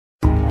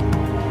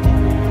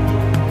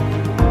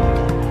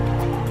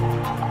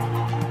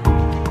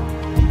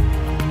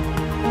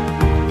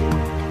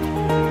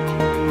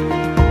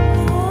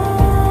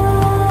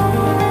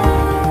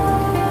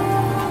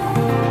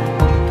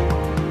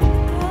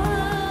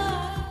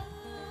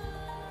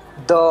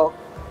the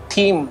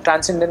theme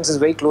Transcendence is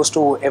very close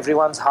to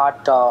everyone's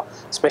heart,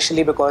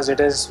 especially because it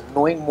is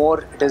knowing more,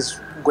 it is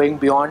going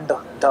beyond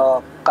the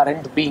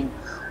current being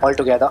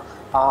altogether.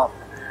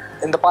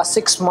 In the past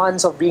 6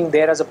 months of being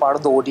there as a part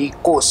of the OD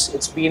course,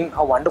 it's been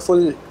a wonderful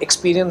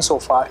experience so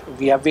far.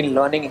 We have been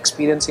learning,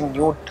 experiencing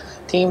new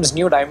themes,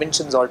 new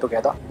dimensions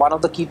altogether. One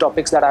of the key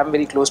topics that I'm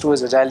very close to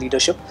is agile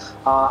leadership.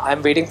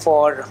 I'm waiting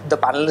for the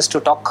panelists to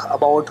talk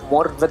about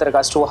more with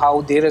regards to how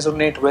they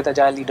resonate with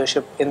agile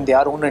leadership in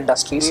their own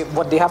industries,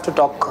 what they have to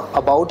talk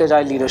about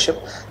agile leadership,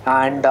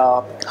 and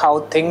how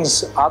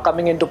things are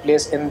coming into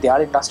place in their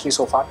industry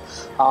so far.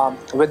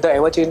 With the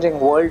ever-changing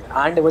world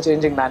and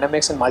ever-changing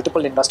dynamics in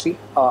multiple industry,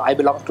 I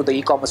belong to the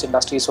e-commerce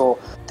industry, so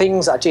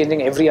things are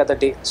changing every other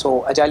day.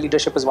 So agile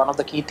leadership is one of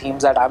the key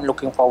themes that I'm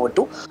looking forward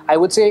to. I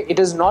would say it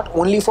is not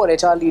only for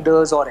HR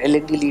leaders or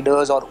L&D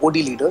leaders or OD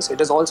leaders,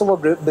 it is also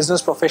for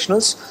business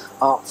professionals,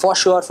 for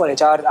sure for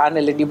HR and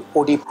L&D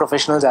OD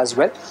professionals as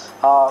well.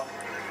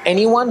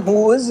 Anyone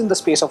who is in the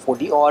space of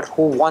OD or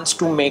who wants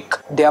to make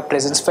their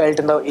presence felt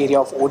in the area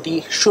of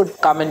OD should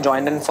come and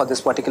join in for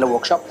this particular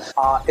workshop.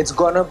 It's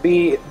gonna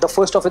be the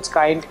first of its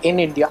kind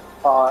in India.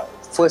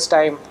 First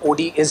time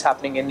OD is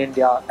happening in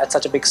India at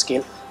such a big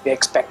scale. We're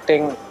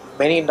expecting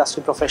many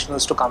industry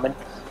professionals to come in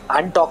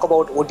and talk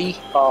about OD,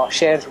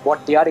 share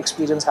what their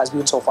experience has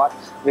been so far.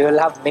 We will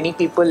have many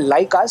people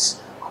like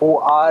us who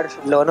are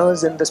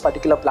learners in this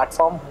particular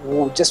platform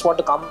who just want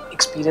to come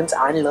experience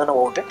and learn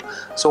about it.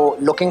 So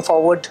looking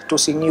forward to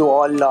seeing you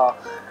all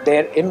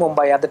there in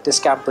Mumbai at the TIS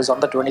campus on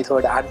the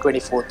 23rd and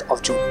 24th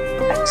of June.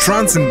 Thanks.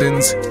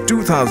 Transcendence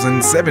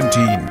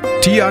 2017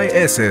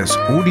 TISS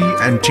OD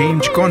and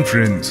Change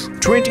Conference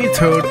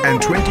 23rd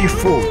and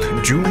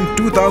 24th June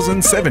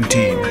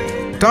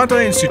 2017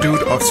 Tata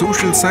Institute of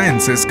Social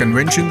Sciences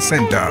Convention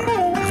Center.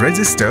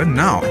 Register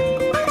now.